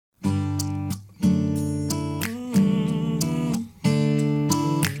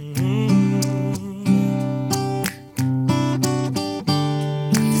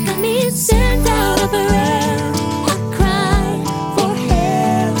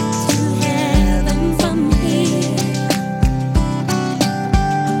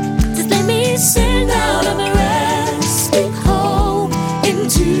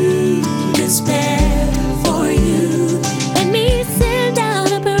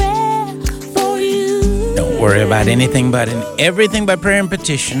worry about anything but in everything by prayer and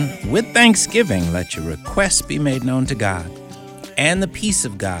petition. With thanksgiving, let your requests be made known to God. And the peace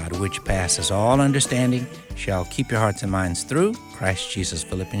of God, which passes all understanding, shall keep your hearts and minds through Christ Jesus.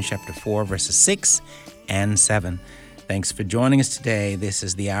 Philippians chapter 4, verses 6 and 7. Thanks for joining us today. This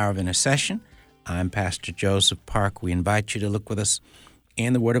is the Hour of Intercession. I'm Pastor Joseph Park. We invite you to look with us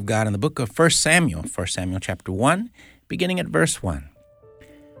in the Word of God in the book of 1 Samuel chapter 1, beginning at verse 1.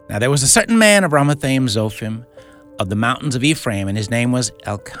 Now there was a certain man of Ramathaim Zophim of the mountains of Ephraim, and his name was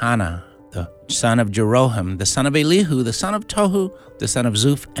Elkanah, the son of Jeroham, the son of Elihu, the son of Tohu, the son of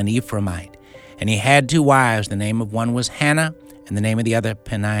Zuph, an Ephraimite. And he had two wives. The name of one was Hannah, and the name of the other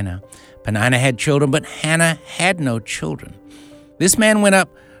Peninnah. Peninnah had children, but Hannah had no children. This man went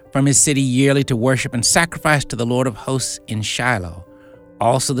up from his city yearly to worship and sacrifice to the Lord of hosts in Shiloh.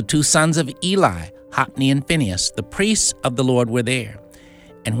 Also the two sons of Eli, Hophni and Phinehas, the priests of the Lord, were there.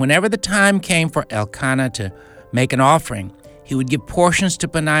 And whenever the time came for Elkanah to make an offering, he would give portions to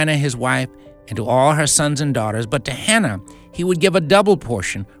Peninnah his wife and to all her sons and daughters, but to Hannah he would give a double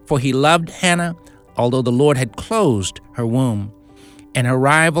portion, for he loved Hannah, although the Lord had closed her womb. And her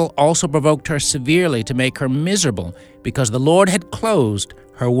rival also provoked her severely to make her miserable, because the Lord had closed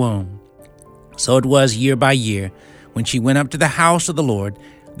her womb. So it was year by year, when she went up to the house of the Lord,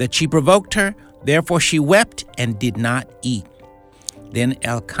 that she provoked her. Therefore she wept and did not eat. Then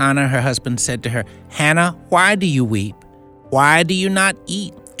Elkanah, her husband, said to her, Hannah, why do you weep? Why do you not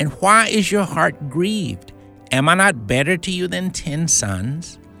eat? And why is your heart grieved? Am I not better to you than 10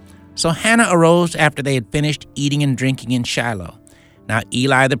 sons? So Hannah arose after they had finished eating and drinking in Shiloh. Now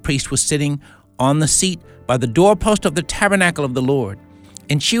Eli the priest was sitting on the seat by the doorpost of the tabernacle of the Lord.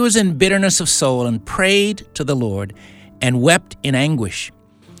 And she was in bitterness of soul and prayed to the Lord and wept in anguish.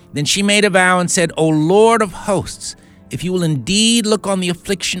 Then she made a vow and said, O Lord of hosts, if you will indeed look on the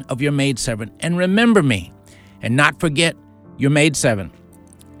affliction of your maidservant and remember me, and not forget your maidservant,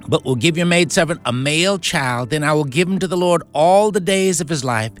 but will give your maidservant a male child, then I will give him to the Lord all the days of his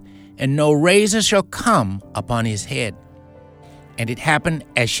life, and no razor shall come upon his head. And it happened,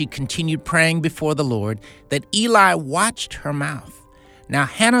 as she continued praying before the Lord, that Eli watched her mouth. Now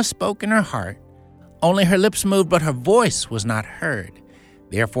Hannah spoke in her heart, only her lips moved, but her voice was not heard.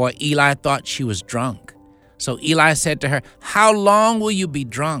 Therefore Eli thought she was drunk. So Eli said to her, How long will you be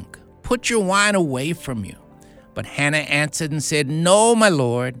drunk? Put your wine away from you. But Hannah answered and said, No, my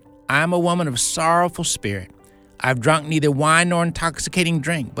Lord, I am a woman of sorrowful spirit. I have drunk neither wine nor intoxicating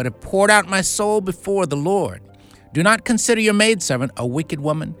drink, but have poured out my soul before the Lord. Do not consider your maidservant a wicked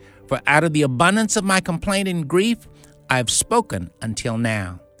woman, for out of the abundance of my complaint and grief I have spoken until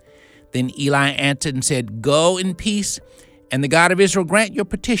now. Then Eli answered and said, Go in peace, and the God of Israel grant your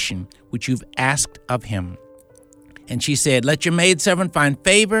petition, which you've asked of him. And she said, Let your maidservant find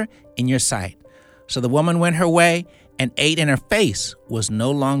favor in your sight. So the woman went her way and ate, and her face was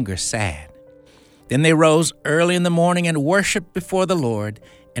no longer sad. Then they rose early in the morning and worshipped before the Lord,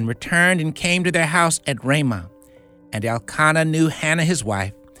 and returned and came to their house at Ramah. And Elkanah knew Hannah his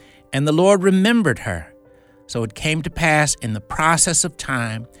wife, and the Lord remembered her. So it came to pass in the process of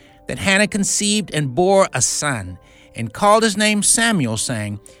time that Hannah conceived and bore a son, and called his name Samuel,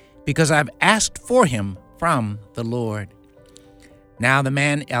 saying, Because I have asked for him from the Lord. Now the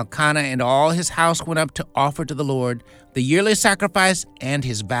man Elkanah and all his house went up to offer to the Lord the yearly sacrifice and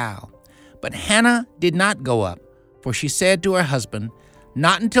his vow. But Hannah did not go up, for she said to her husband,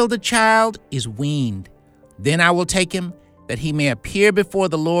 Not until the child is weaned. Then I will take him, that he may appear before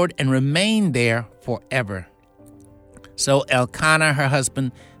the Lord and remain there forever. So Elkanah, her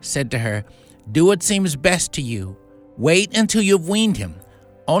husband, said to her, Do what seems best to you. Wait until you have weaned him.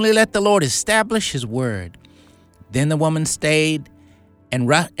 Only let the Lord establish his word. Then the woman stayed and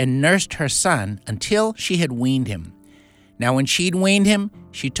nursed her son until she had weaned him. Now when she'd weaned him,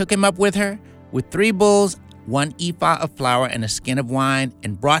 she took him up with her, with 3 bulls, 1 ephah of flour, and a skin of wine,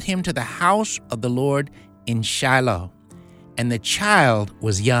 and brought him to the house of the Lord in Shiloh. And the child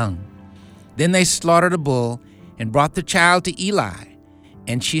was young. Then they slaughtered a bull and brought the child to Eli.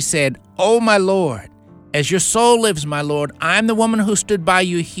 And she said, O my Lord, as your soul lives, my Lord, I am the woman who stood by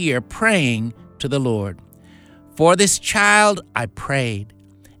you here praying to the Lord. For this child I prayed,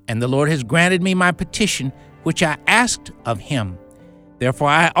 and the Lord has granted me my petition, which I asked of him. Therefore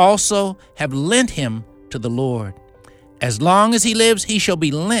I also have lent him to the Lord. As long as he lives, he shall be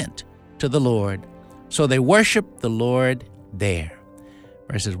lent to the Lord. So they worship the Lord there.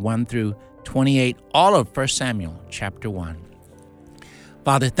 Verses 1 through 28, all of 1 Samuel chapter 1.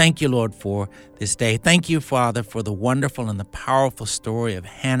 Father, thank you, Lord, for this day. Thank you, Father, for the wonderful and the powerful story of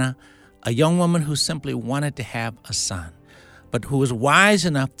Hannah, a young woman who simply wanted to have a son. but who is wise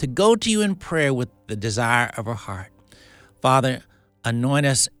enough to go to you in prayer with the desire of her heart. Father, anoint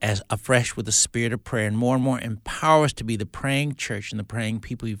us as afresh with the spirit of prayer and more empower us to be the praying church and the praying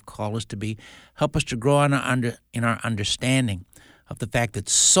people you've called us to be. Help us to grow in our understanding of the fact that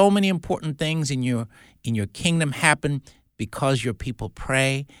so many important things in your kingdom happen because your people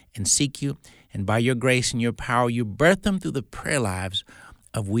pray and seek you, and by your grace and your power, you birth them through the prayer lives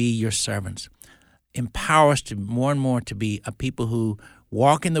of we, your servants. Empower us to more and more to be a people who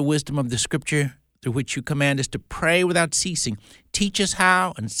walk in the wisdom of the Scripture through which you command us to pray without ceasing. Teach us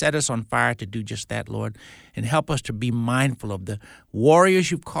how and set us on fire to do just that, Lord, and help us to be mindful of the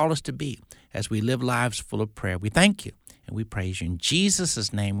warriors you've called us to be as we live lives full of prayer. We thank you and we praise you. In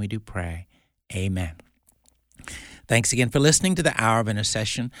Jesus' name we do pray. Amen. Thanks again for listening to the Hour of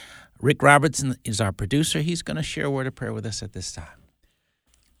Intercession. Rick Robertson is our producer. He's going to share a word of prayer with us at this time.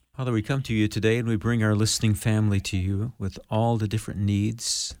 Father, we come to you today and we bring our listening family to you with all the different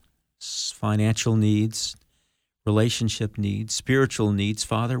needs, financial needs, relationship needs, spiritual needs.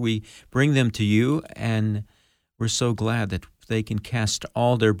 Father, we bring them to you, and we're so glad that they can cast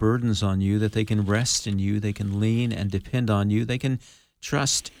all their burdens on you, that they can rest in you, they can lean and depend on you, they can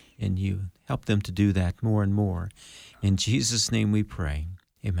trust in you. Help them to do that more and more. In Jesus' name we pray.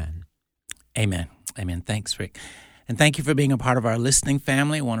 Amen. Amen. Amen. Thanks, Rick. And thank you for being a part of our listening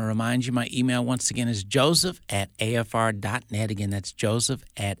family. I want to remind you my email once again is joseph@afr.net. Again, that's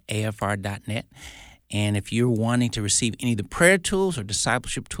joseph@afr.net. And if you're wanting to receive any of the prayer tools or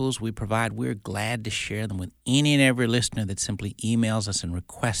discipleship tools we provide, we're glad to share them with any and every listener that simply emails us and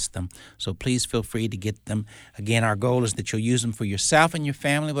requests them. So please feel free to get them. Again, our goal is that you'll use them for yourself and your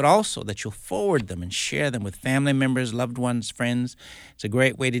family, but also that you'll forward them and share them with family members, loved ones, friends. It's a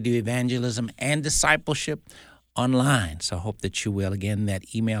great way to do evangelism and discipleship online. So I hope that you will. Again,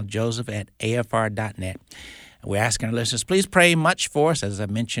 that email, joseph@afr.net. We're asking our listeners, please pray much for us. As I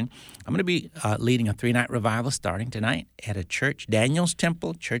mentioned, I'm going to be leading a 3-night revival starting tonight at a church, Daniel's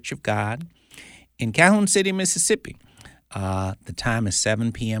Temple, Church of God, in Calhoun City, Mississippi. The time is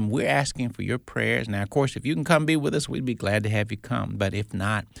 7 p.m. We're asking for your prayers. Now, of course, if you can come be with us, we'd be glad to have you come. But if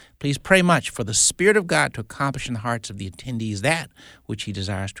not, please pray much for the Spirit of God to accomplish in the hearts of the attendees that which He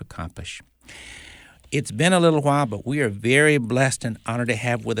desires to accomplish. It's been a little while, but we are very blessed and honored to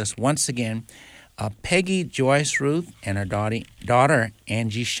have with us once again Peggy, Joyce, Ruth, and her daughter,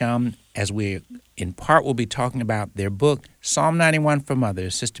 Angie Schumm, as we in part will be talking about their book, Psalm 91 for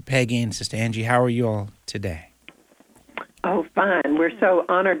Mothers. Sister Peggy and Sister Angie, how are you all today? Oh, fine. We're so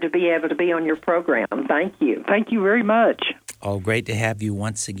honored to be able to be on your program. Thank you. Thank you very much. Oh, great to have you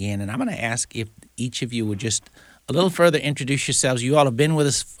once again. And I'm going to ask if each of you would just a little further introduce yourselves. You all have been with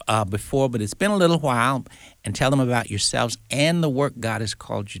us before, but it's been a little while, and tell them about yourselves and the work God has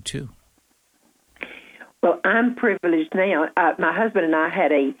called you to. Well, I'm privileged now. My husband and I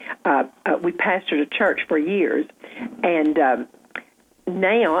had we pastored a church for years, and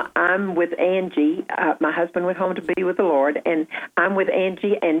now I'm with Angie. My husband went home to be with the Lord, and I'm with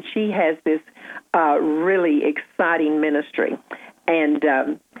Angie, and she has this really exciting ministry. And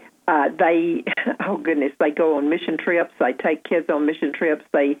they go on mission trips. They take kids on mission trips.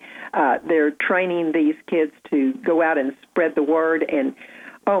 They're training these kids to go out and spread the word, and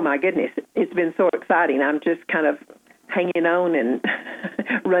oh, my goodness, it's been so exciting. I'm just kind of hanging on and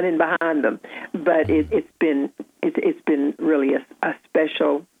running behind them. But it's been really a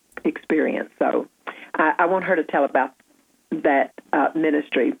special experience. So I want her to tell about that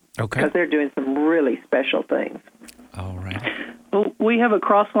ministry, okay, because they're doing some really special things. All right. Well, we have a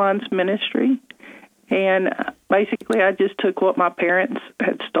Crosslines ministry, and basically I just took what my parents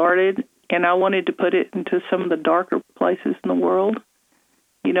had started, and I wanted to put it into some of the darker places in the world.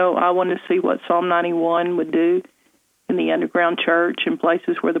 You know, I wanted to see what Psalm 91 would do in the underground church in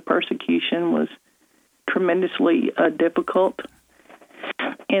places where the persecution was tremendously difficult.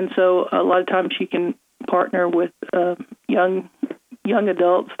 And so a lot of times you can partner with young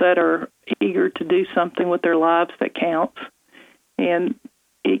adults that are eager to do something with their lives that counts. And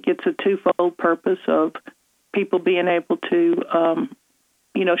it gets a twofold purpose of people being able to,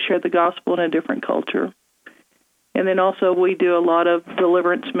 share the gospel in a different culture. And then also we do a lot of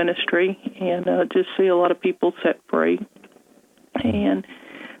deliverance ministry and just see a lot of people set free. And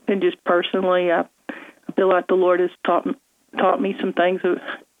then just personally, I feel like the Lord has taught me some things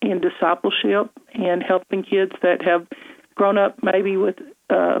in discipleship and helping kids that have grown up maybe with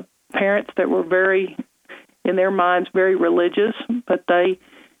parents that were very, in their minds, very religious, but they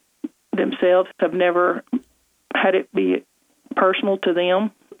themselves have never had it be personal to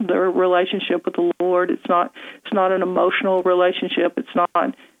them. Their relationship with the Lord, it's not an emotional relationship. It's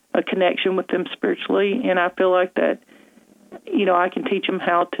not a connection with them spiritually. And I feel like that I can teach them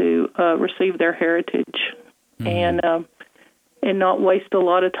how to receive their heritage and not waste a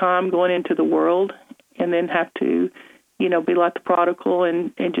lot of time going into the world and then have to, be like the prodigal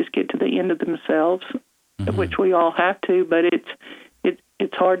and just get to the end of themselves, which we all have to. But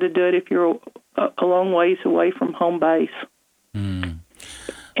it's hard to do it if you're a long ways away from home base.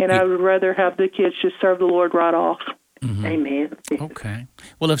 And I would rather have the kids just serve the Lord right off. Amen. Okay.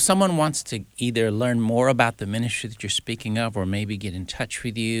 Well, if someone wants to either learn more about the ministry that you're speaking of or maybe get in touch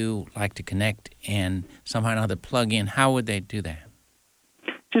with you, like to connect and somehow or another plug in, how would they do that?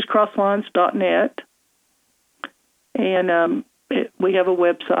 Just crosslines.net. And we have a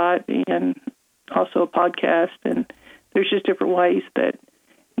website and also a podcast. And there's just different ways that,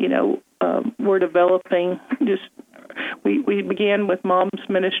 we're developing. We began with Mom's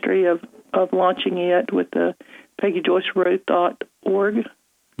ministry of launching it with the PeggyJoyceRuth.org.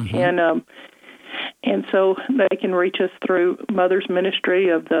 And so they can reach us through Mother's ministry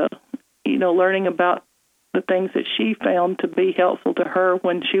of the, learning about the things that she found to be helpful to her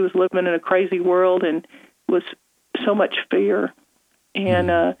when she was living in a crazy world and was so much fear.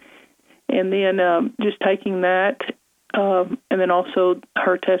 And then just taking that, and then also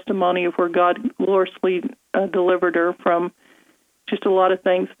her testimony of where God gloriously delivered her from just a lot of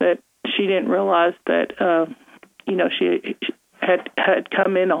things that she didn't realize that, she had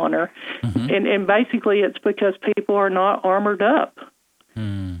come in on her. And basically it's because people are not armored up.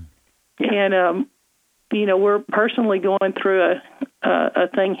 And, we're personally going through a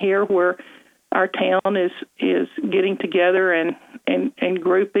thing here where our town is getting together and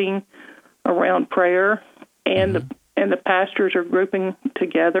grouping around prayer, and the pastors are grouping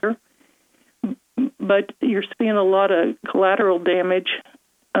together. But you're seeing a lot of collateral damage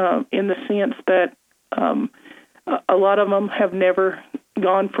in the sense that a lot of them have never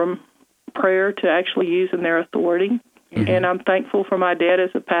gone from prayer to actually using their authority. And I'm thankful for my dad as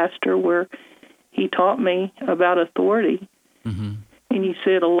a pastor where he taught me about authority. And you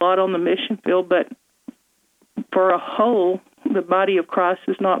see it a lot on the mission field, but for a whole, the body of Christ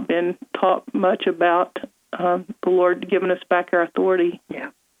has not been taught much about the Lord giving us back our authority. Yeah.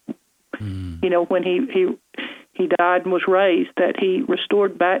 When he died and was raised, that he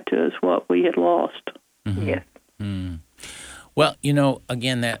restored back to us what we had lost. Yes. Well,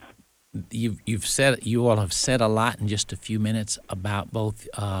 again, that you all have said a lot in just a few minutes about both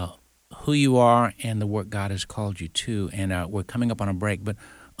who you are and the work God has called you to, and we're coming up on a break. But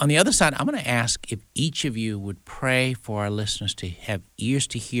on the other side, I'm going to ask if each of you would pray for our listeners to have ears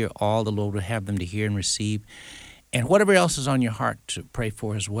to hear all the Lord would have them to hear and receive, and whatever else is on your heart to pray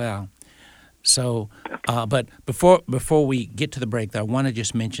for as well. So, but before we get to the break, though, I want to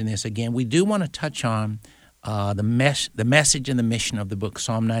just mention this again. We do want to touch on the message and the mission of the book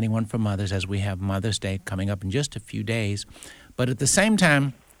Psalm 91 for Mothers, as we have Mother's Day coming up in just a few days. But at the same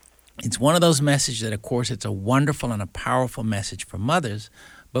time, it's one of those messages that, of course, it's a wonderful and a powerful message for mothers,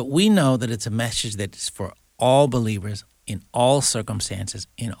 but we know that it's a message that is for all believers in all circumstances,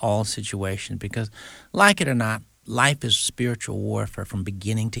 in all situations, because like it or not, life is spiritual warfare from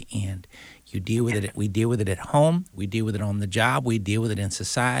beginning to end. You deal with it. We deal with it at home. We deal with it on the job. We deal with it in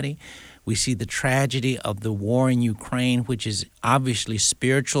society. We see the tragedy of the war in Ukraine, which is obviously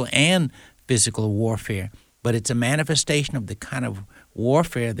spiritual and physical warfare, but it's a manifestation of the kind of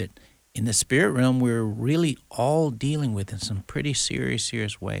warfare that in the spirit realm we're really all dealing with in some pretty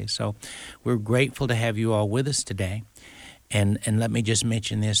serious ways. So we're grateful to have you all with us today. And let me just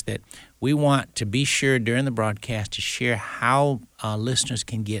mention this, that we want to be sure during the broadcast to share how listeners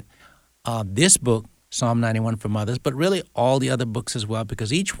can get this book, Psalm 91 for Mothers, but really all the other books as well,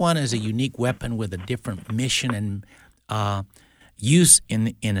 because each one is a unique weapon with a different mission and use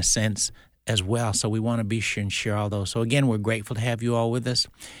in a sense as well. So we want to be sure and share all those. So again, we're grateful to have you all with us,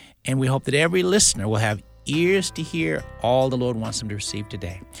 and we hope that every listener will have ears to hear all the Lord wants them to receive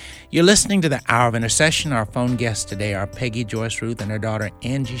today. You're listening to the Hour of Intercession. Our phone guests today are Peggy, Joyce, Ruth, and her daughter,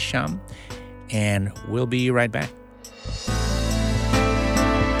 Angie Schumm, and we'll be right back.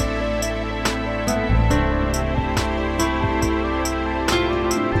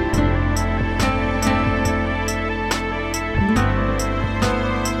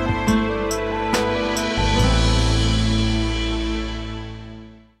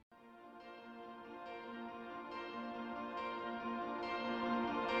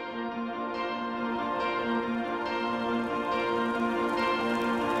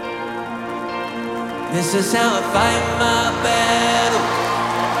 This is how I fight my battle.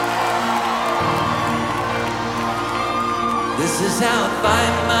 This is how I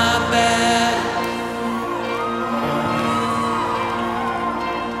fight my battle.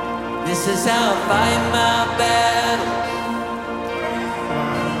 This is how I fight my battle.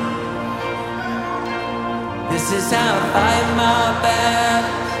 This is how I fight my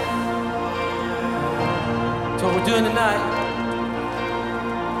battles. That's what we're doing tonight.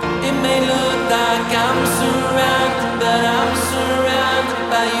 It may look like I'm surrounded, but I'm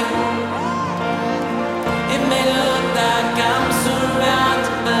surrounded by you. It may look like I'm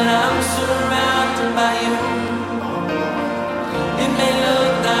surrounded, but I'm surrounded by you. It may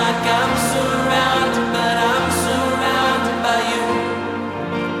look like I'm surrounded, but I'm surrounded by you.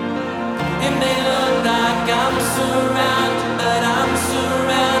 It may look like I'm surrounded, but I'm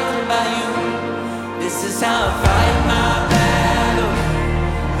surrounded by you. This is how I fight my battle.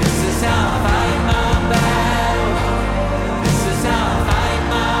 This is how I fight my battle. This is how I fight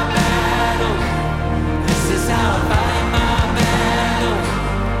my battle. This is how I fight my battle.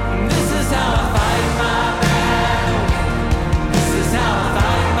 This is how I fight my battle. This is how I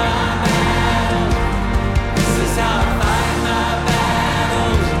fight my battle. This is how I fight my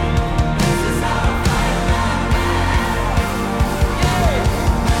battle. This is how I fight my battle. Yeah.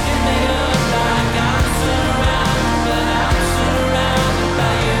 It may look like I'm surrounded, but I'm surrounded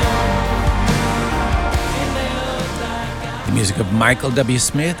by you. It may look like I'm The music of Michael W.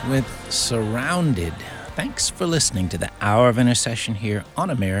 Smith with Surrounded. Thanks for listening to the Hour of Intercession here on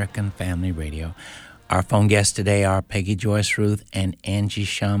American Family Radio. Our phone guests today are Peggy, Joyce, Ruth, and Angie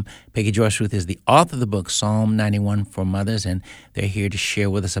Schumm. Peggy, Joyce, Ruth is the author of the book Psalm 91 for Mothers, and they're here to share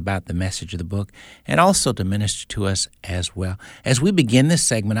with us about the message of the book and also to minister to us as well. As we begin this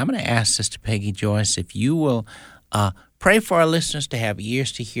segment, I'm going to ask Sister Peggy, Joyce, if you will pray for our listeners to have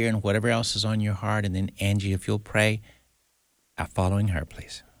ears to hear and whatever else is on your heart, and then Angie, if you'll pray following her,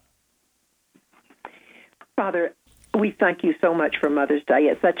 please. Father, we thank you so much for Mother's Day.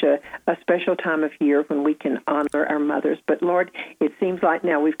 It's such a special time of year when we can honor our mothers. But, Lord, it seems like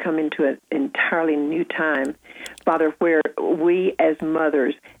now we've come into an entirely new time, Father, where we as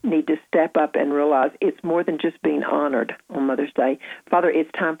mothers need to step up and realize it's more than just being honored on Mother's Day. Father,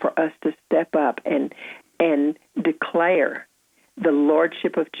 it's time for us to step up and declare the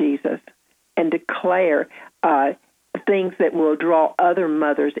Lordship of Jesus and declare things that will draw other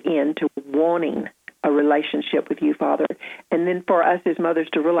mothers into wanting a relationship with you, Father. And then for us as mothers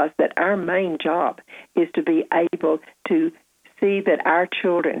to realize that our main job is to be able to see that our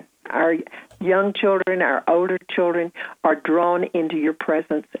children, our young children, our older children are drawn into your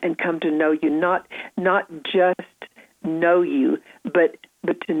presence and come to know you, not just know you, but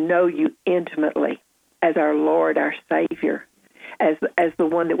to know you intimately as our Lord, our Savior, as the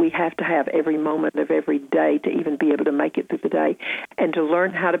one that we have to have every moment of every day to even be able to make it through the day, and to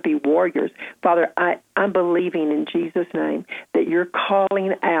learn how to be warriors. Father, I'm believing in Jesus' name that you're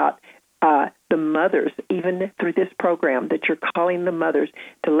calling out the mothers, even through this program, that you're calling the mothers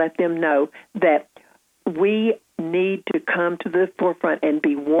to let them know that we need to come to the forefront and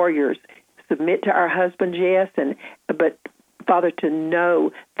be warriors, submit to our husbands, yes, but Father, to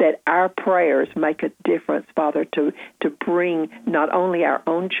know that our prayers make a difference, Father, to bring not only our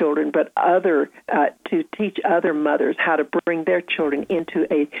own children, but to teach other mothers how to bring their children into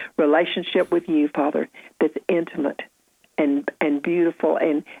a relationship with you, Father, that's intimate and beautiful.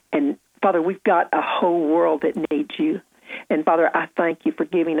 And Father, we've got a whole world that needs you. And Father, I thank you for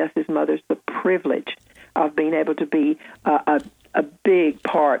giving us as mothers the privilege of being able to be a big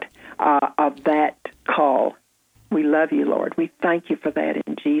part of that call. We love you, Lord. We thank you for that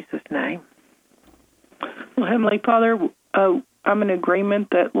in Jesus' name. Well, Heavenly Father, I'm in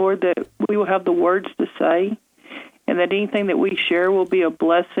agreement that, Lord, that we will have the words to say, and that anything that we share will be a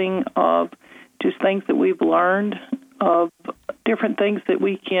blessing of just things that we've learned, of different things that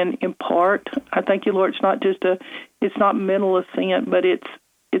we can impart. I thank you, Lord, it's not mental assent, but it's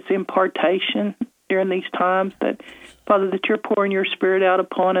impartation during these times, that, Father, that you're pouring your Spirit out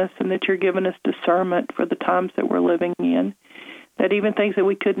upon us and that you're giving us discernment for the times that we're living in, that even things that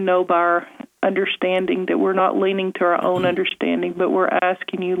we couldn't know by our understanding, that we're not leaning to our own understanding, but we're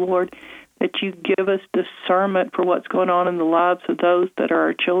asking you, Lord, that you give us discernment for what's going on in the lives of those that are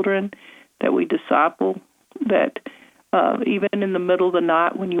our children, that we disciple, that even in the middle of the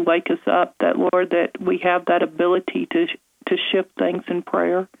night when you wake us up, that, Lord, that we have that ability to shift things in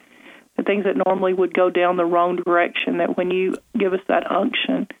prayer, the things that normally would go down the wrong direction, that when you give us that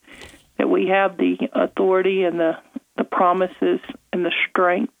unction, that we have the authority and the promises and the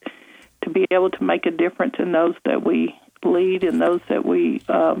strength to be able to make a difference in those that we lead and those that we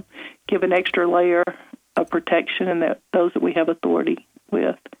give an extra layer of protection, and that those that we have authority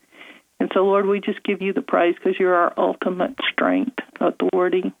with. And so, Lord, we just give you the praise because you're our ultimate strength,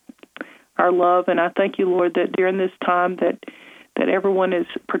 authority, our love. And I thank you, Lord, that during this time that everyone is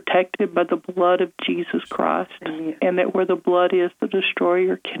protected by the blood of Jesus Christ, and that where the blood is, the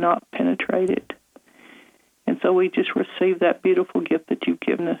destroyer cannot penetrate it. And so we just receive that beautiful gift that you've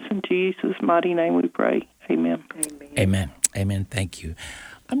given us. In Jesus' mighty name we pray. Amen. Amen. Amen. Thank you.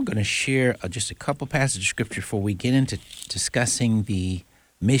 I'm going to share just a couple passages of Scripture before we get into discussing the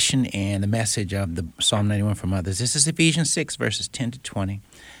mission and the message of the Psalm 91 from others. This is Ephesians 6, verses 10 to 20.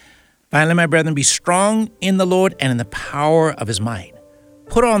 Finally, my brethren, be strong in the Lord and in the power of his might.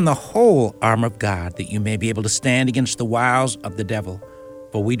 Put on the whole armor of God, that you may be able to stand against the wiles of the devil.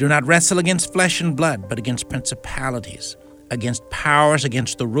 For we do not wrestle against flesh and blood, but against principalities, against powers,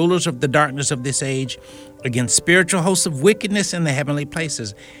 against the rulers of the darkness of this age, against spiritual hosts of wickedness in the heavenly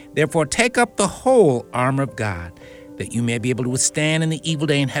places. Therefore, take up the whole armor of God, that you may be able to withstand in the evil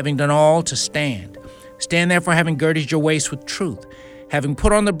day, and having done all, to stand. Stand therefore, having girded your waist with truth, having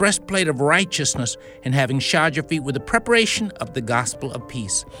put on the breastplate of righteousness, and having shod your feet with the preparation of the gospel of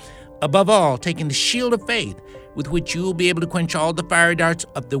peace. Above all, taking the shield of faith, with which you will be able to quench all the fiery darts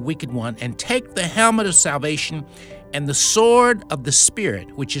of the wicked one, and take the helmet of salvation and the sword of the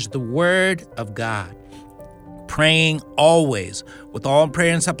Spirit, which is the word of God, praying always with all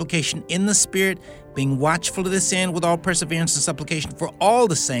prayer and supplication in the Spirit, being watchful to this end with all perseverance and supplication for all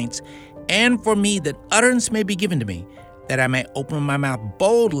the saints, and for me, that utterance may be given to me, that I may open my mouth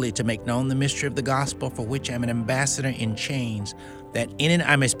boldly to make known the mystery of the gospel, for which I am an ambassador in chains, that in it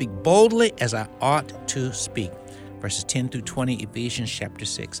I may speak boldly as I ought to speak. Verses 10 through 20, Ephesians chapter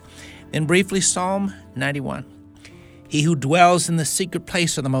 6. Then briefly, Psalm 91. He who dwells in the secret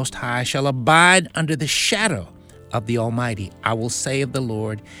place of the Most High shall abide under the shadow of the Almighty. I will say of the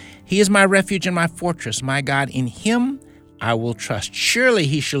Lord, he is my refuge and my fortress, my God. In him I will trust. Surely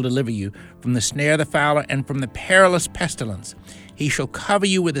he shall deliver you from the snare of the fowler and from the perilous pestilence. He shall cover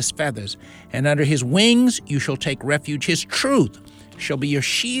you with his feathers, and under his wings you shall take refuge. His truth shall be your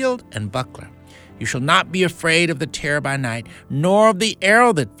shield and buckler. You shall not be afraid of the terror by night, nor of the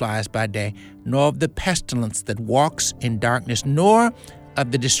arrow that flies by day, nor of the pestilence that walks in darkness, nor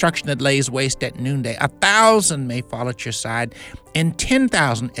of the destruction that lays waste at noonday. 1,000 may fall at your side, and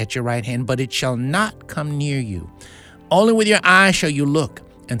 10,000 at your right hand, but it shall not come near you. Only with your eyes shall you look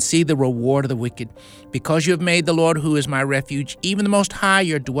and see the reward of the wicked, because you have made the Lord, who is my refuge, even the Most High,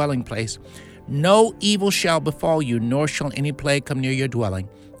 your dwelling place. No evil shall befall you, nor shall any plague come near your dwelling.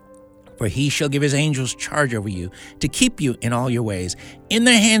 For he shall give his angels charge over you, to keep you in all your ways. In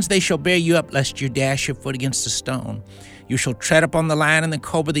their hands they shall bear you up, lest you dash your foot against a stone. You shall tread upon the lion and the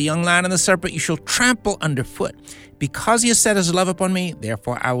cobra, the young lion and the serpent you shall trample underfoot. Because he has set his love upon me,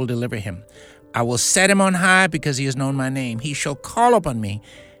 therefore I will deliver him. I will set him on high, because he has known my name. He shall call upon me,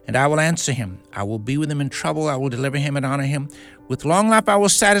 and I will answer him. I will be with him in trouble. I will deliver him and honor him. With long life I will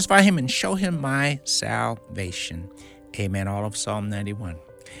satisfy him and show him my salvation. Amen. All of Psalm 91.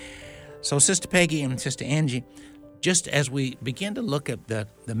 So, Sister Peggy and Sister Angie, just as we begin to look at the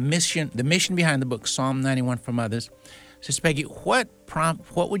mission behind the book, Psalm 91 from others, Sister Peggy, what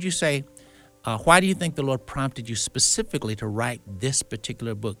would you say, why do you think the Lord prompted you specifically to write this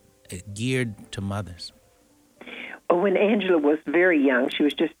particular book geared to mothers? When Angela was very young, she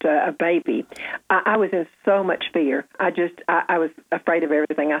was just a baby, I was in so much fear. I was afraid of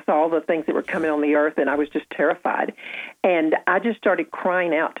everything. I saw all the things that were coming on the earth, and I was just terrified. And I just started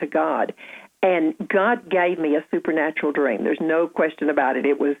crying out to God. And God gave me a supernatural dream. There's no question about it.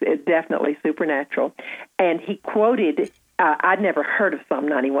 It was definitely supernatural. And he quoted, I'd never heard of Psalm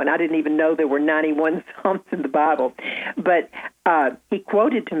 91. I didn't even know there were 91 Psalms in the Bible. But he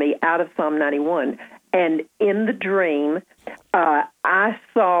quoted to me out of Psalm 91. And in the dream, I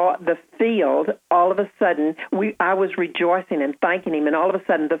saw the field. All of a sudden, I was rejoicing and thanking him, and all of a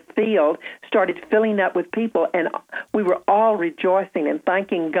sudden the field started filling up with people, and we were all rejoicing and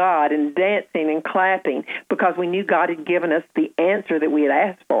thanking God and dancing and clapping because we knew God had given us the answer that we had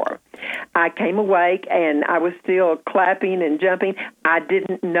asked for. I came awake, and I was still clapping and jumping. I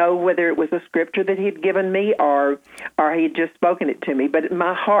didn't know whether it was a scripture that he'd given me or he had just spoken it to me, but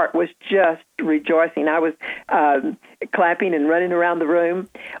my heart was just rejoicing. I was clapping and running around the room.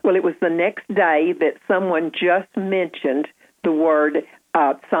 Well, it was the next day that someone just mentioned the word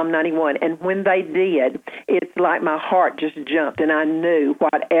Psalm 91, and when they did, it's like my heart just jumped, and I knew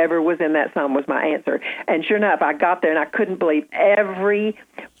whatever was in that psalm was my answer. And sure enough, I got there, and I couldn't believe every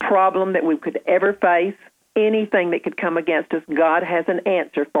problem that we could ever face, anything that could come against us, God has an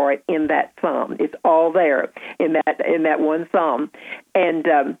answer for it in that psalm. It's all there in that one psalm.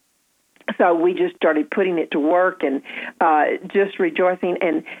 And so we just started putting it to work and just rejoicing.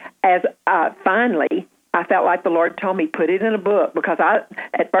 And as finally, I felt like the Lord told me, put it in a book, because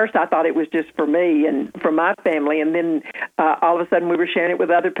at first I thought it was just for me and for my family. And then all of a sudden we were sharing it with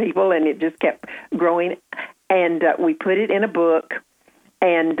other people, and it just kept growing. And we put it in a book.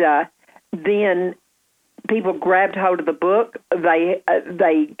 And then people grabbed hold of the book. They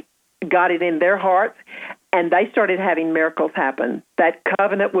got it in their hearts, and they started having miracles happen. That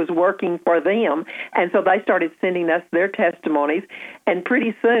covenant was working for them, and so they started sending us their testimonies. And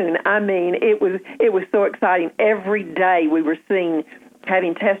pretty soon, I mean, it was so exciting. Every day we were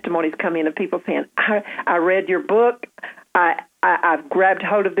having testimonies come in of people saying, I read your book, I've grabbed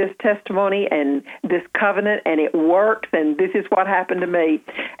hold of this testimony and this covenant, and it works, and this is what happened to me.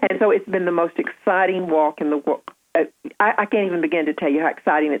 And so it's been the most exciting walk in the world. I can't even begin to tell you how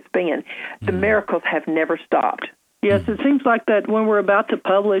exciting it's been. The miracles have never stopped. Yes, it seems like that when we're about to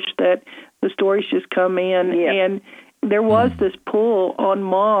publish that the stories just come in, and there was this pull on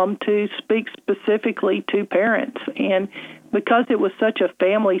Mom to speak specifically to parents. And because it was such a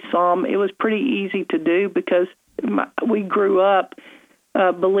family psalm, it was pretty easy to do because we grew up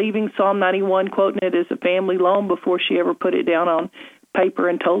believing Psalm 91, quoting it as a family long before she ever put it down on paper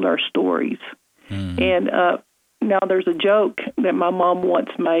and told our stories. And now there's a joke that my mom once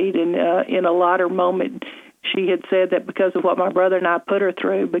made, and in a lighter moment, she had said that because of what my brother and I put her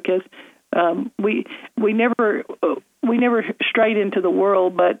through, because we never strayed into the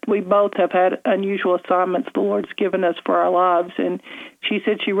world, but we both have had unusual assignments the Lord's given us for our lives. And she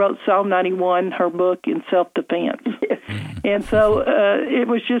said she wrote Psalm 91, her book, in self-defense. And so it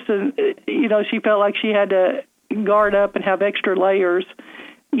was just, she felt like she had to guard up and have extra layers,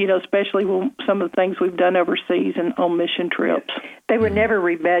 especially when some of the things we've done overseas and on mission trips. They were never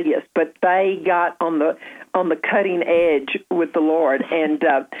rebellious, but they got on the cutting edge with the Lord. And,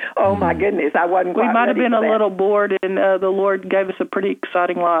 oh, my goodness, I wasn't quite ready. We might have been a little bored, and the Lord gave us a pretty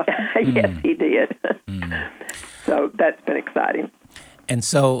exciting life. Yes, He did. So that's been exciting. And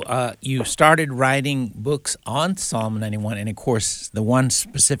so you started writing books on Psalm 91, and of course, the one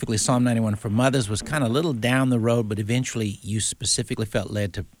specifically, Psalm 91 for mothers, was kind of a little down the road, but eventually you specifically felt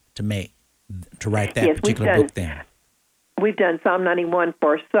led to write that particular book then. We've done Psalm 91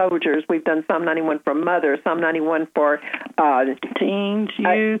 for soldiers. We've done Psalm 91 for mothers, Psalm 91 for teens,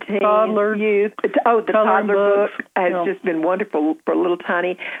 youth, toddlers. The toddler book has just been wonderful for little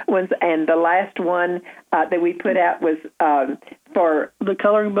tiny ones. And the last one that we put out was for the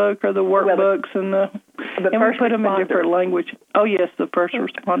coloring book or the workbooks, and we put them in different language. Oh, yes, the first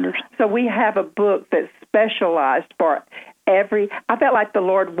responders. So we have a book that's specialized for I felt like the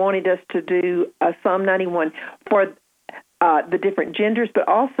Lord wanted us to do a Psalm 91 for the different genders, but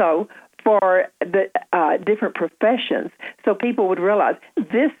also for the different professions, so people would realize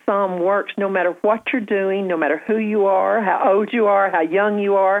this psalm works no matter what you're doing, no matter who you are, how old you are, how young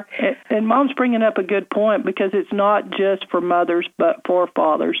you are. And Mom's bringing up a good point, because it's not just for mothers, but for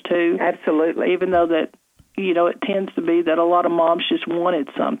fathers too. Absolutely. Even though that, it tends to be that a lot of moms just wanted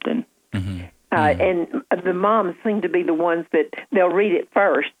something. And the moms seem to be the ones that they'll read it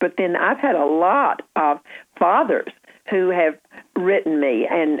first, but then I've had a lot of fathers who have written me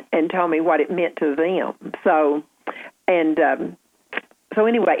and told me what it meant to them. So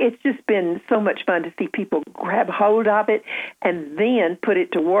anyway, it's just been so much fun to see people grab hold of it and then put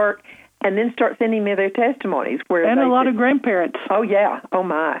it to work and then start sending me their testimonies. And a lot of grandparents. Oh, yeah. Oh,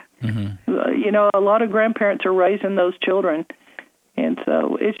 my. A lot of grandparents are raising those children. And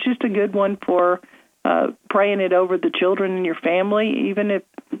so it's just a good one for praying it over the children in your family, even if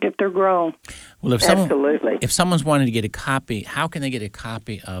they're grown. Well, Absolutely. If someone's wanting to get a copy, how can they get a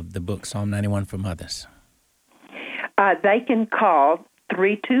copy of the book Psalm 91 for Mothers? They can call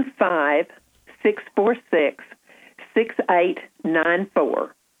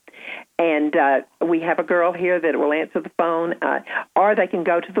 325-646-6894. And we have a girl here that will answer the phone, or they can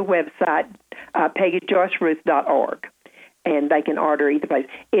go to the website, PeggyJoyceRuth.org. And they can order either place.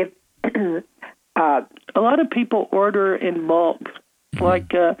 If a lot of people order in bulk,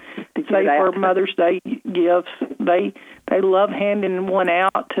 like say for Mother's Day gifts, they love handing one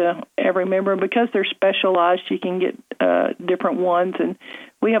out to every member, because they're specialized. You can get different ones, and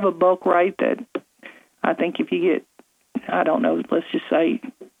we have a bulk rate that I think if you get, I don't know, let's just say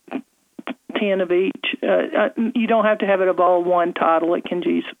 10 of each. You don't have to have it of all one title. It can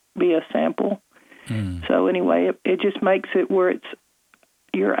just be a sample. So anyway, it just makes it where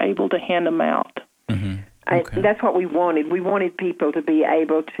you're able to hand them out. Okay. That's what we wanted. We wanted people to be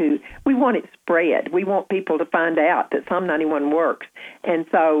able to, we want it spread. We want people to find out that Psalm 91 works. And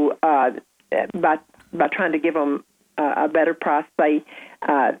so by trying to give them a better price, they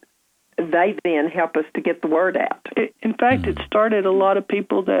then help us to get the word out. In fact, it started a lot of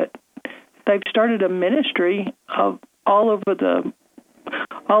people that they've started a ministry of all over the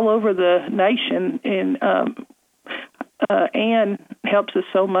nation, and Anne helps us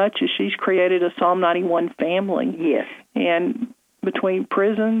so much as she's created a Psalm 91 family. Yes. And between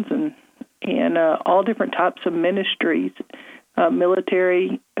prisons and and all different types of ministries,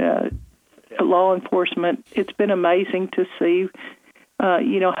 military, law enforcement. It's been amazing to see,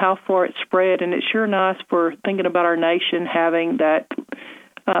 how far it's spread, and it's sure nice for thinking about our nation having that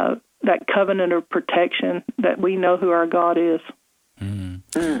covenant of protection that we know who our God is.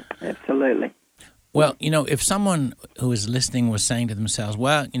 Absolutely. Well, if someone who is listening was saying to themselves,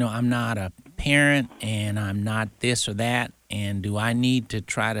 well, I'm not a parent and I'm not this or that, and do I need to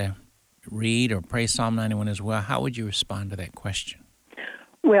try to read or pray Psalm 91 as well, how would you respond to that question?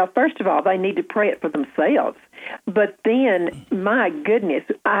 Well, first of all, they need to pray it for themselves. But then, my goodness,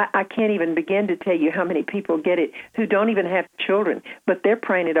 I can't even begin to tell you how many people get it who don't even have children, but they're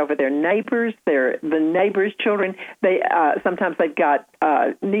praying it over their neighbors, the neighbors' children. They sometimes they've got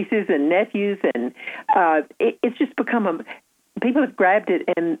nieces and nephews, and it's just become people have grabbed it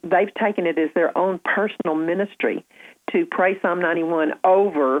and they've taken it as their own personal ministry to pray Psalm 91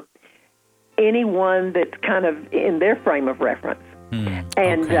 over anyone that's kind of in their frame of reference.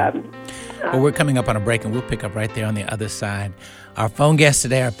 And okay. Well, we're coming up on a break, and we'll pick up right there on the other side. Our phone guests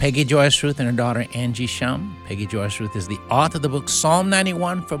today are Peggy Joyce Ruth and her daughter Angie Schumm. Peggy Joyce Ruth is the author of the book Psalm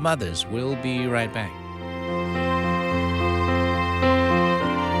 91 for Mothers. We'll be right back.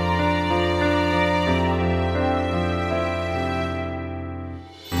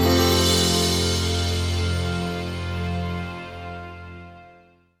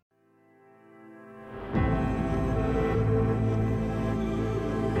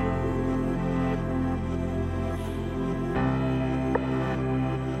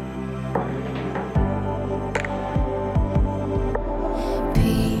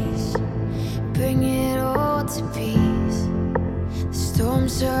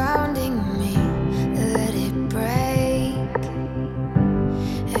 Surrounding me, let it break.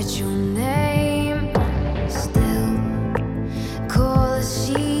 At your name, still call the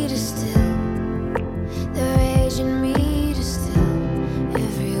sea to still, the rage in me to still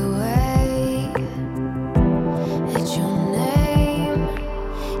every way. At your name,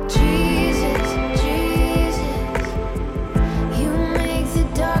 Jesus, Jesus, you make the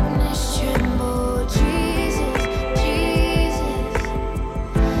darkness tremble. Jesus, Jesus.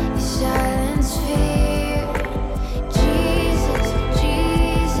 Silence fear, Jesus,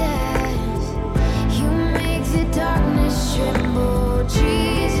 Jesus. You make the darkness tremble,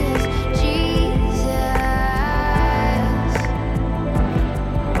 Jesus, Jesus.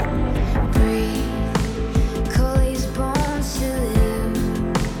 Breathe, call these bones to live,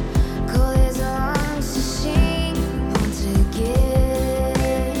 call these lungs to sing once again.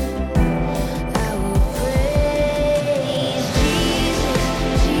 I will praise Jesus,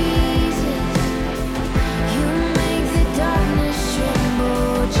 Jesus. You make the darkness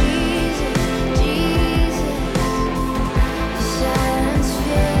tremble, Jesus, Jesus. Silence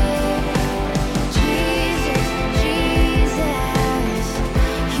fear, Jesus, Jesus.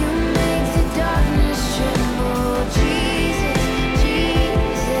 You make the darkness tremble, Jesus, Jesus.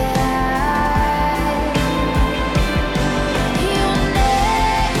 Your name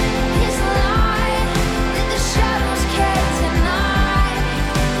is light that the shadows can't deny.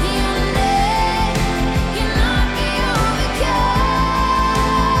 Your name cannot be overcome.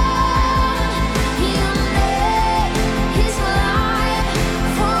 Your name is light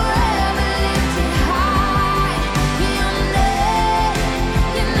forever lifted high. Your name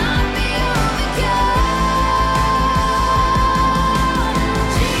cannot be overcome.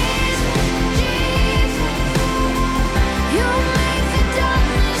 Jesus, Jesus. You make the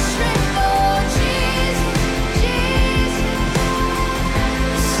darkness tremble, Jesus, Jesus.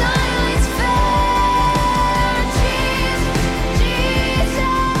 Silence fear, Jesus, Jesus.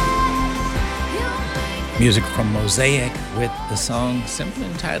 Music from Mosaic with the song simply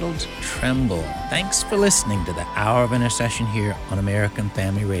entitled Tremble. Thanks for listening to the Hour of Intercession here on American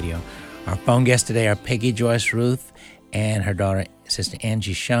Family Radio. Our phone guests today are Peggy Joyce Ruth and her daughter, Sister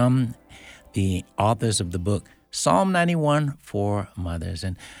Angie Schumm, the authors of the book Psalm 91 for Mothers.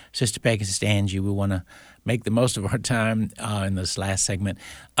 And Sister Peggy, Sister Angie, we want to make the most of our time in this last segment.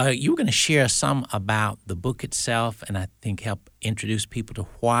 You were going to share some about the book itself, and I think help introduce people to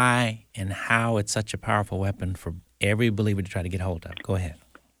why and how it's such a powerful weapon for every believer to try to get hold of. Go ahead.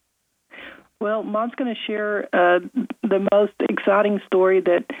 Well, Mom's going to share the most exciting story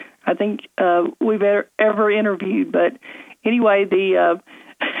that I think we've ever interviewed. But anyway,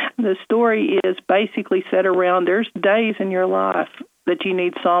 the story is basically set around there's days in your life that you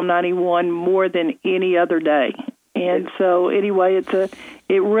need Psalm 91 more than any other day. And so anyway,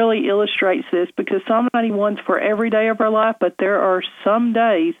 it really illustrates this because Psalm 91 is for every day of our life, but there are some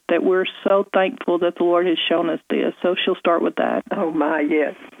days that we're so thankful that the Lord has shown us this. So she'll start with that. Oh, my,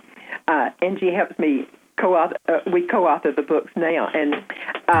 yes. Angie helps me co-author. We co-author the books now, and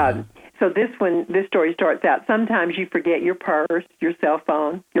so this story starts out. Sometimes you forget your purse, your cell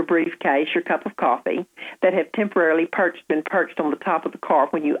phone, your briefcase, your cup of coffee that have temporarily been perched on the top of the car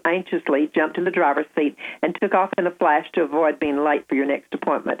when you anxiously jumped in the driver's seat and took off in a flash to avoid being late for your next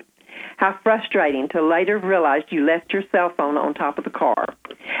appointment. How frustrating to later realize you left your cell phone on top of the car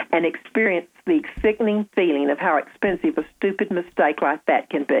and experience the sickening feeling of how expensive a stupid mistake like that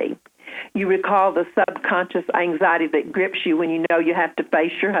can be. You recall the subconscious anxiety that grips you when you know you have to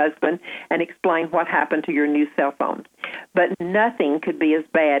face your husband and explain what happened to your new cell phone. But nothing could be as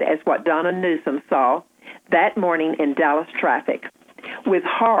bad as what Donna Newsom saw that morning in Dallas traffic. With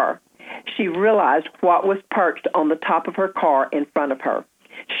horror, she realized what was perched on the top of her car in front of her.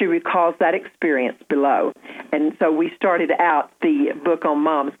 She recalls that experience below. And so we started out the book on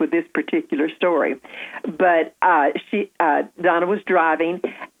moms with this particular story. But Donna was driving,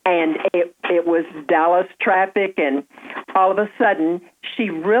 and it was Dallas traffic, and all of a sudden she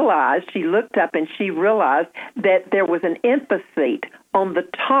looked up and she realized that there was an empty seat on the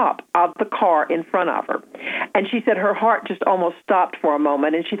top of the car in front of her. And she said her heart just almost stopped for a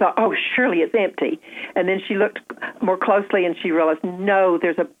moment, and she thought, oh, surely it's empty. And then she looked more closely, and she realized, no,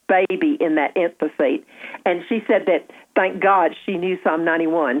 there's a baby in that empty seat. And she said that, thank God, she knew Psalm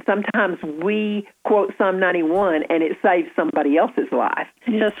 91. Sometimes we quote Psalm 91, and it saves somebody else's life.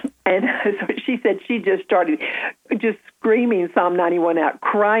 Yes. And so she said she just started just screaming Psalm 91 out,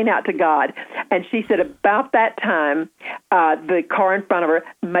 crying out to God. And she said about that time, the car in front of her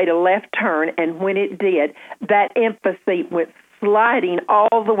made a left turn, and when it did, that empty seat went sliding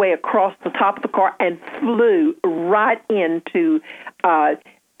all the way across the top of the car and flew right into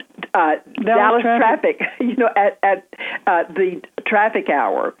Dallas traffic, at the traffic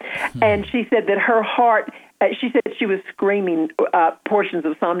hour. And she said that her heart, she said she was screaming portions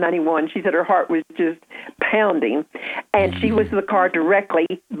of Psalm 91. She said her heart was just pounding, and she was in the car directly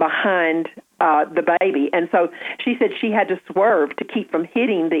behind the baby. And so she said she had to swerve to keep from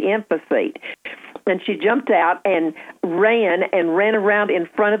hitting the empty seat. And she jumped out and ran around in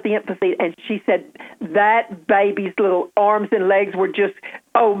front of the empty seat. And she said that baby's little arms and legs were just,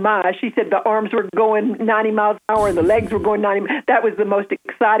 oh my. She said the arms were going 90 miles an hour and the legs were going 90. That was the most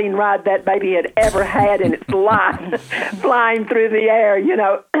exciting ride that baby had ever had in its life, flying through the air,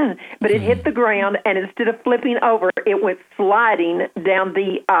 But it hit the ground, and instead of flipping over, it went sliding down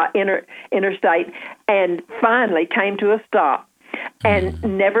the interstate and finally came to a stop and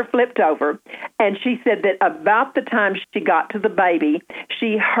never flipped over. And she said that about the time she got to the baby,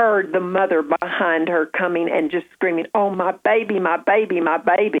 she heard the mother behind her coming and just screaming, oh, my baby, my baby, my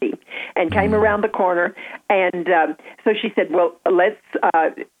baby, and came around the corner. And so she said, well, let's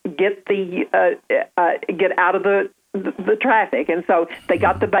get out of the traffic. And so they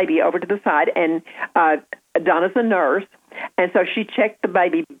got the baby over to the side, and Donna's a nurse, and so she checked the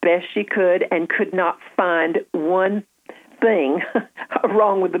baby best she could and could not find one thing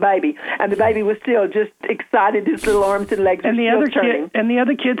wrong with the baby, and the baby was still just excited. His little arms and legs were still turning. And the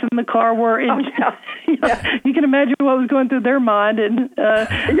other kids in the car were you can imagine what was going through their mind, and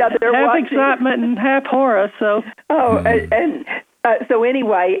half watching. Excitement and half horror. So so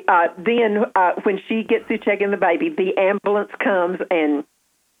anyway, then when she gets through checking the baby, the ambulance comes, and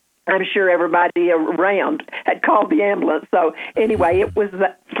I'm sure everybody around had called the ambulance. So anyway,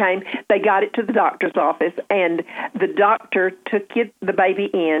 they got it to the doctor's office, and the doctor took the baby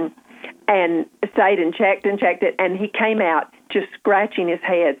in and stayed and checked it, and he came out just scratching his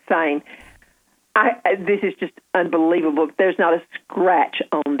head saying, this is just unbelievable. There's not a scratch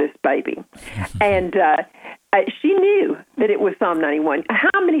on this baby. And she knew that it was Psalm 91.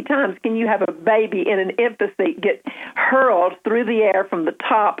 How many times can you have a baby in an empty seat get hurled through the air from the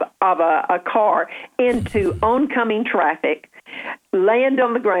top of a car into oncoming traffic, land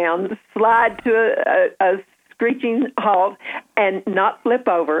on the ground, slide to a screeching halt, and not flip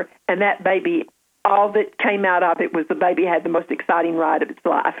over, and that baby, all that came out of it was the baby had the most exciting ride of its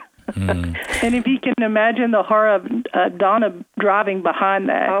life. And if you can imagine the horror of Donna driving behind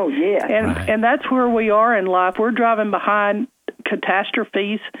that. Oh, yeah. And that's where we are in life. We're driving behind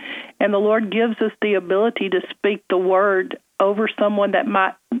catastrophes, and the Lord gives us the ability to speak the word over someone that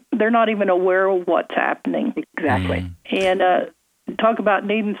they're not even aware of what's happening. Exactly. And talk about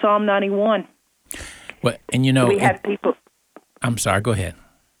needing Psalm 91. Well, and we have people. I'm sorry, go ahead.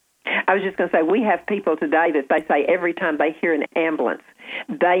 I was just going to say, we have people today that they say every time they hear an ambulance,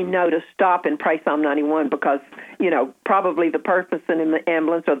 they know to stop and pray Psalm 91 because, probably the person in the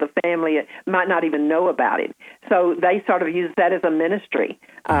ambulance or the family might not even know about it. So they sort of use that as a ministry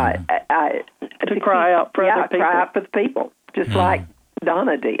to cry out for other people. Cry out for the people, just like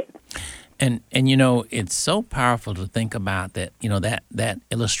Donna did. And it's so powerful to think about that. That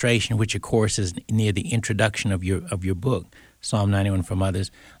illustration, which of course is near the introduction of your book, Psalm 91 from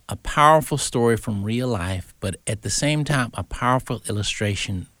Others, a powerful story from real life, but at the same time a powerful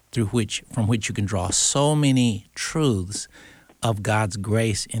illustration from which you can draw so many truths of God's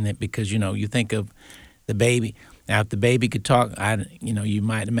grace in it. Because you think of the baby. Now, if the baby could talk, you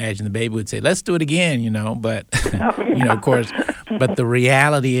might imagine the baby would say, "Let's do it again," But of course, but the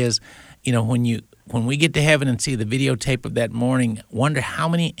reality is, when we get to heaven and see the videotape of that morning, wonder how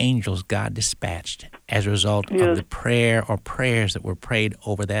many angels God dispatched as a result of the prayer or prayers that were prayed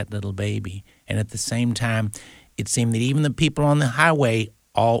over that little baby. And at the same time, it seemed that even the people on the highway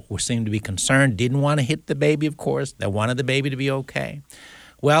all seemed to be concerned, didn't want to hit the baby, of course. They wanted the baby to be okay.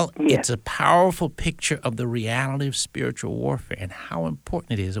 Well, it's a powerful picture of the reality of spiritual warfare and how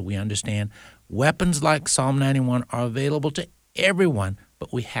important it is that we understand weapons like Psalm 91 are available to everyone,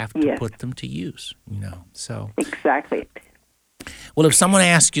 but we have to put them to use, So Exactly. Well, if someone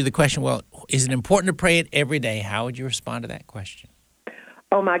asks you the question, well, is it important to pray it every day? How would you respond to that question?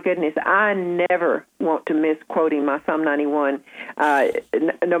 Oh, my goodness. I never want to miss quoting my Psalm 91.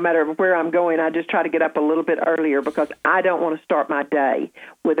 No matter where I'm going, I just try to get up a little bit earlier because I don't want to start my day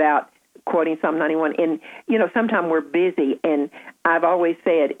without quoting Psalm 91. And, sometimes we're busy, and I've always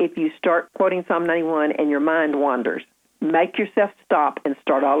said if you start quoting Psalm 91 and your mind wanders, make yourself stop and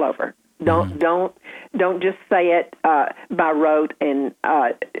start all over. Don't just say it by rote and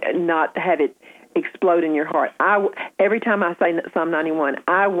not have it explode in your heart. Every time I say Psalm 91,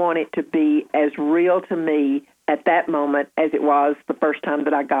 I want it to be as real to me at that moment as it was the first time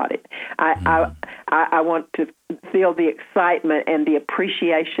that I got it. I want to feel the excitement and the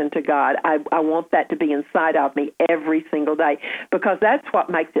appreciation to God. I want that to be inside of me every single day because that's what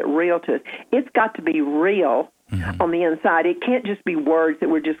makes it real to us. It's got to be real on the inside. It can't just be words that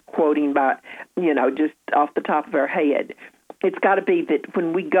we're just quoting by, just off the top of our head. It's got to be that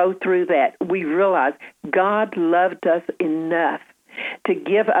when we go through that, we realize God loved us enough to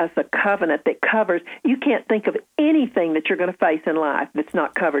give us a covenant that covers. You can't think of anything that you're going to face in life that's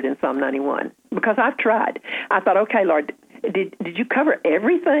not covered in Psalm 91 because I've tried. I thought, okay, Lord, did you cover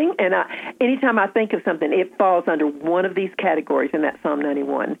everything? And anytime I think of something, it falls under one of these categories in that Psalm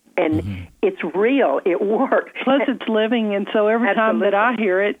 91. And it's real. It works. Plus, it's living. And so every time that I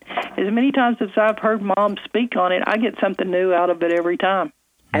hear it, as many times as I've heard Mom speak on it, I get something new out of it every time.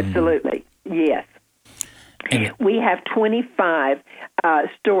 Absolutely. Yes. We have 25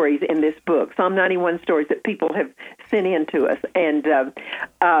 stories in this book, Psalm 91 stories that people have sent in to us. And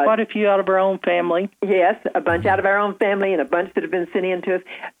quite a few out of our own family. Yes, a bunch out of our own family and a bunch that have been sent in to us.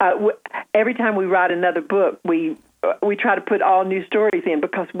 Every time we write another book, we try to put all new stories in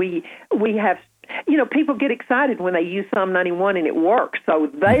because we have, people get excited when they use Psalm 91 and it works. So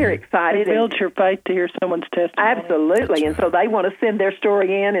they're excited. It builds your faith to hear someone's testimony. Absolutely. And so they want to send their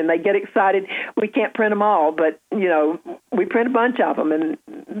story in and they get excited. We can't print them all, but, we print a bunch of them and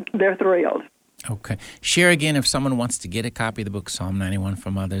they're thrilled. Okay. Share again if someone wants to get a copy of the book Psalm 91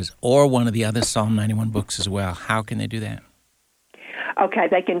 from Others or one of the other Psalm 91 books as well. How can they do that? Okay.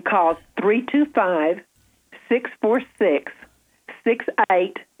 They can call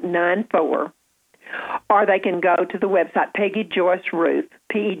 325-646-6894. Or they can go to the website, Peggy Joyce Ruth,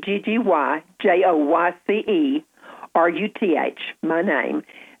 PEGGYJOYCE, RUTH, my name,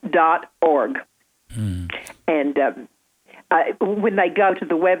 .org. And when they go to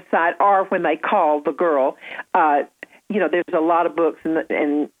the website or when they call the girl, there's a lot of books,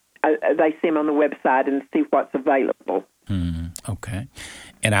 and they see them on the website and see what's available. Okay.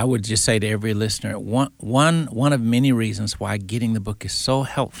 And I would just say to every listener, one of many reasons why getting the book is so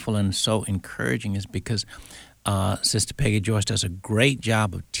helpful and so encouraging is because Sister Peggy Joyce does a great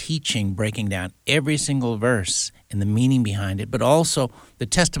job of teaching, breaking down every single verse and the meaning behind it, but also the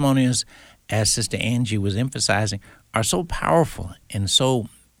testimonies, as Sister Angie was emphasizing, are so powerful and so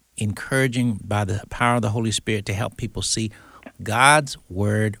encouraging by the power of the Holy Spirit to help people see God's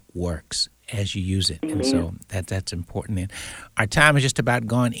Word works as you use it. And so that's important. And our time is just about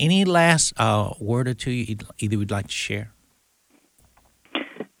gone. Any last word or two either would like to share?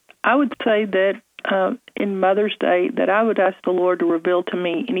 I would say that in Mother's Day that I would ask the Lord to reveal to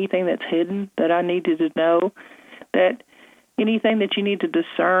me anything that's hidden that I needed to know, that anything that you need to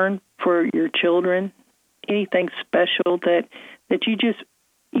discern for your children, anything special that you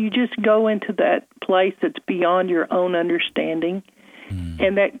just go into that place that's beyond your own understanding,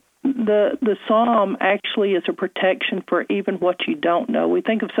 and that the psalm actually is a protection for even what you don't know. We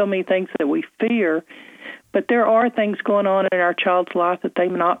think of so many things that we fear, but there are things going on in our child's life that they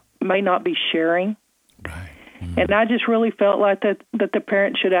may not be sharing. Right. And I just really felt like that the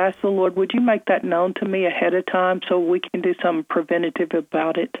parent should ask the Lord, would you make that known to me ahead of time so we can do something preventative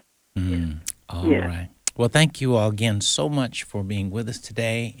about it? All right. Well, thank you all again so much for being with us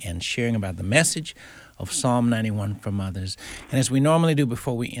today and sharing about the message of Psalm 91 for mothers. And as we normally do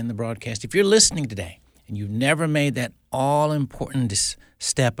before we end the broadcast, if you're listening today and you've never made that all-important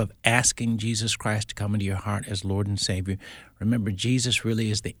step of asking Jesus Christ to come into your heart as Lord and Savior, remember, Jesus really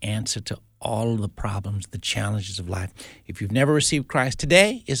is the answer to all of the problems, the challenges of life. If you've never received Christ,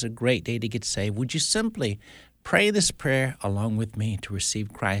 today is a great day to get saved. Would you simply pray this prayer along with me to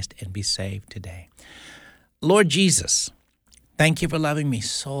receive Christ and be saved today? Lord Jesus, thank you for loving me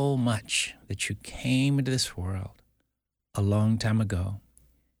so much that you came into this world a long time ago.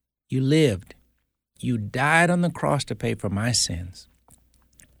 You lived. You died on the cross to pay for my sins.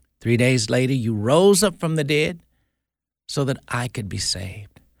 3 days later, you rose up from the dead so that I could be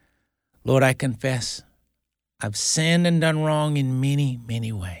saved. Lord, I confess I've sinned and done wrong in many,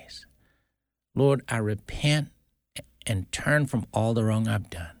 many ways. Lord, I repent and turn from all the wrong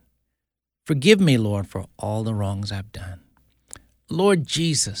I've done. Forgive me, Lord, for all the wrongs I've done. Lord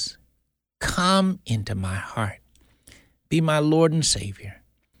Jesus, come into my heart. Be my Lord and Savior.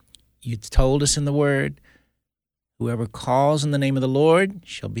 You told us in the Word, whoever calls in the name of the Lord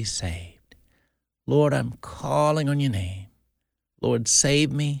shall be saved. Lord, I'm calling on your name. Lord,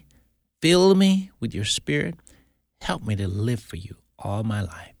 save me. Fill me with your Spirit. Help me to live for you all my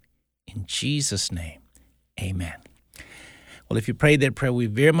life. In Jesus' name, amen. Well, if you prayed that prayer, we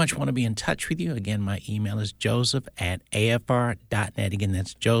very much want to be in touch with you. Again, my email is joseph@afr.net. Again,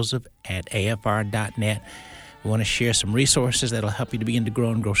 that's joseph@afr.net. We want to share some resources that will help you to begin to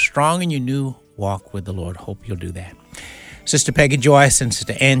grow and grow strong in your new walk with the Lord. Hope you'll do that. Sister Peggy, Joyce, and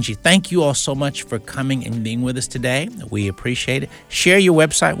Sister Angie, thank you all so much for coming and being with us today. We appreciate it. Share your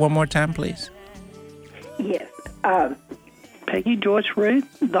website one more time, please. Yes.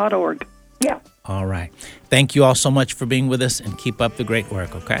 PeggyJoyceRuth.org. Yeah. All right. Thank you all so much for being with us, and keep up the great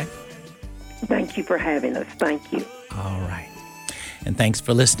work, okay? Thank you for having us. Thank you. All right. And thanks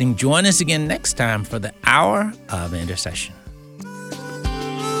for listening. Join us again next time for the Hour of Intercession.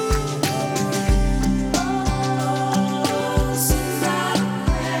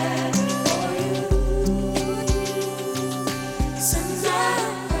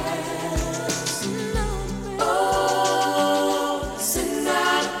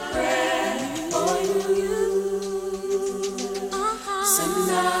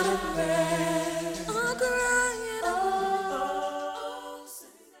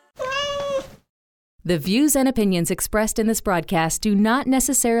 The views and opinions expressed in this broadcast do not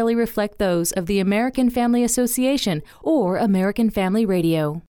necessarily reflect those of the American Family Association or American Family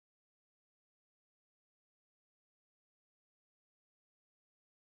Radio.